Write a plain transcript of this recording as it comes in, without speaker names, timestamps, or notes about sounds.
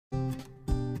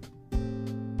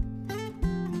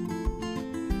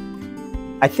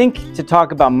I think to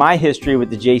talk about my history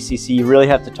with the JCC, you really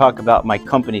have to talk about my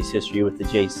company's history with the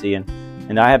JC,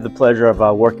 and I have the pleasure of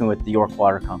working with the York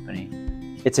Water Company.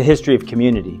 It's a history of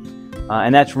community,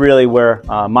 and that's really where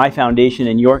my foundation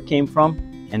in York came from,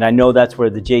 and I know that's where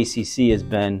the JCC has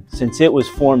been since it was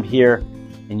formed here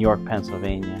in York,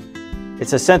 Pennsylvania.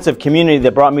 It's a sense of community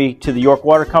that brought me to the York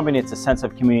Water Company. It's a sense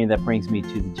of community that brings me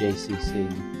to the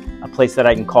JCC, a place that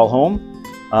I can call home,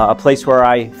 a place where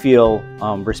I feel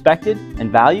respected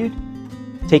and valued,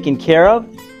 taken care of,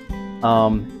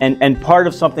 and part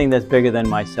of something that's bigger than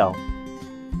myself.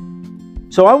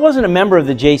 So I wasn't a member of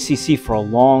the JCC for a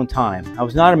long time. I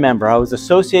was not a member. I was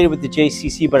associated with the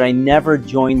JCC, but I never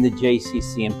joined the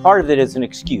JCC. And part of it is an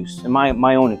excuse, and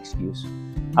my own excuse.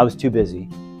 I was too busy.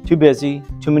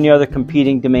 Too many other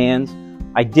competing demands.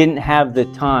 I didn't have the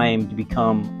time to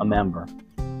become a member.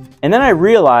 And then I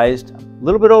realized a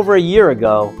little bit over a year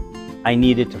ago, I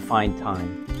needed to find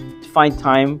time. To find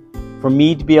time for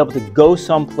me to be able to go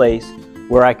someplace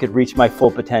where I could reach my full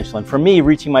potential. And for me,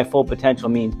 reaching my full potential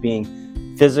means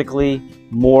being physically,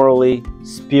 morally,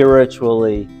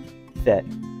 spiritually fit.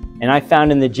 And I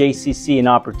found in the JCC an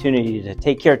opportunity to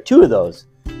take care of two of those,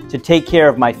 to take care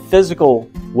of my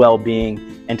physical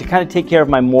well-being and to kind of take care of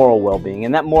my moral well-being.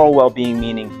 And that moral well-being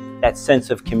meaning that sense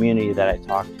of community that I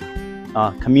talked to.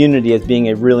 Community as being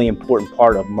a really important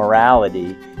part of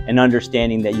morality and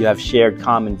understanding that you have shared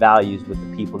common values with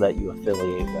the people that you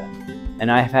affiliate with. And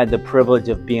I have had the privilege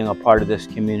of being a part of this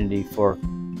community for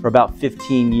about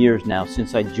 15 years now,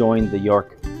 since I joined the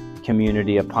York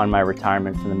community upon my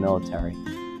retirement from the military.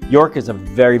 York is a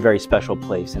very, very special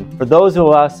place. And for those of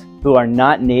us who are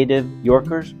not native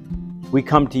Yorkers, we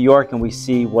come to York and we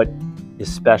see what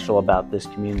is special about this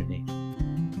community.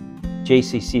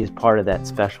 JCC is part of that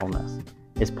specialness.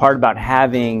 It's part about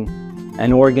having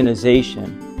an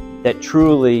organization that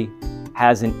truly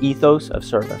has an ethos of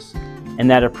service and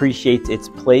that appreciates its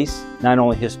place, not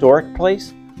only historic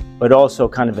place, but also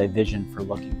kind of a vision for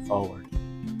looking forward.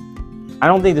 I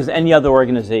don't think there's any other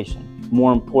organization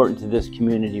more important to this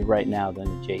community right now than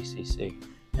the JCC,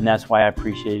 and that's why I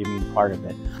appreciate being part of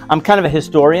it. I'm kind of a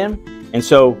historian, and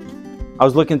so I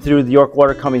was looking through the York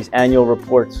Water Company's annual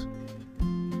reports.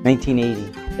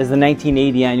 1980 is the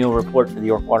 1980 annual report for the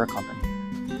York Water Company.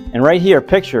 And right here,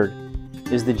 pictured,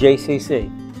 is the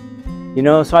JCC. You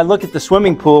know, so I look at the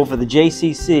swimming pool for the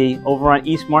JCC over on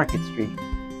East Market Street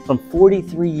from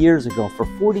 43 years ago. For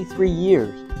 43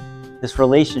 years, this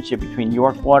relationship between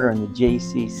York Water and the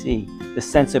JCC, the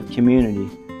sense of community,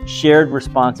 shared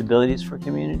responsibilities for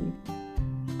community.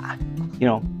 You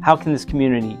know, how can this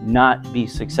community not be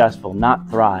successful, not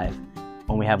thrive,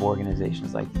 when we have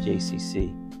organizations like the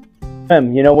JCC?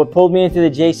 You know, what pulled me into the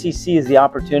JCC is the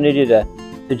opportunity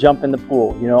to jump in the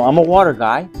pool. You know, I'm a water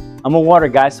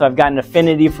guy, so I've got an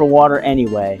affinity for water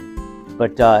anyway.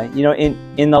 But, you know,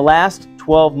 in the last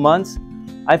 12 months,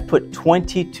 I've put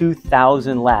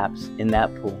 22,000 laps in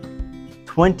that pool.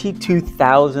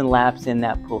 22,000 laps in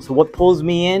that pool. So what pulls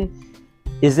me in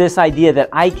is this idea that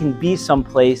I can be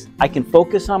someplace, I can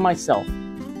focus on myself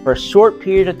for a short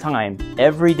period of time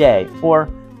every day, or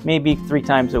maybe 3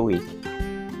 times a week.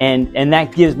 And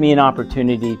that gives me an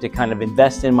opportunity to kind of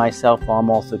invest in myself while I'm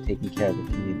also taking care of the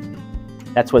community.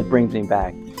 That's what brings me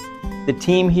back. The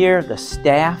team here, the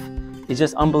staff, is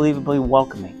just unbelievably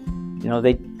welcoming. You know,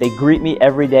 they greet me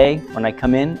every day when I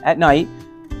come in at night,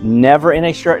 never in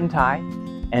a shirt and tie,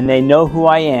 and they know who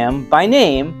I am by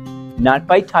name, not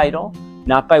by title,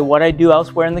 not by what I do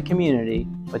elsewhere in the community,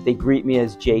 but they greet me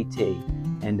as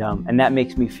JT. And that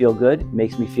makes me feel good,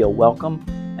 makes me feel welcome,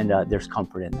 and there's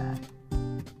comfort in that.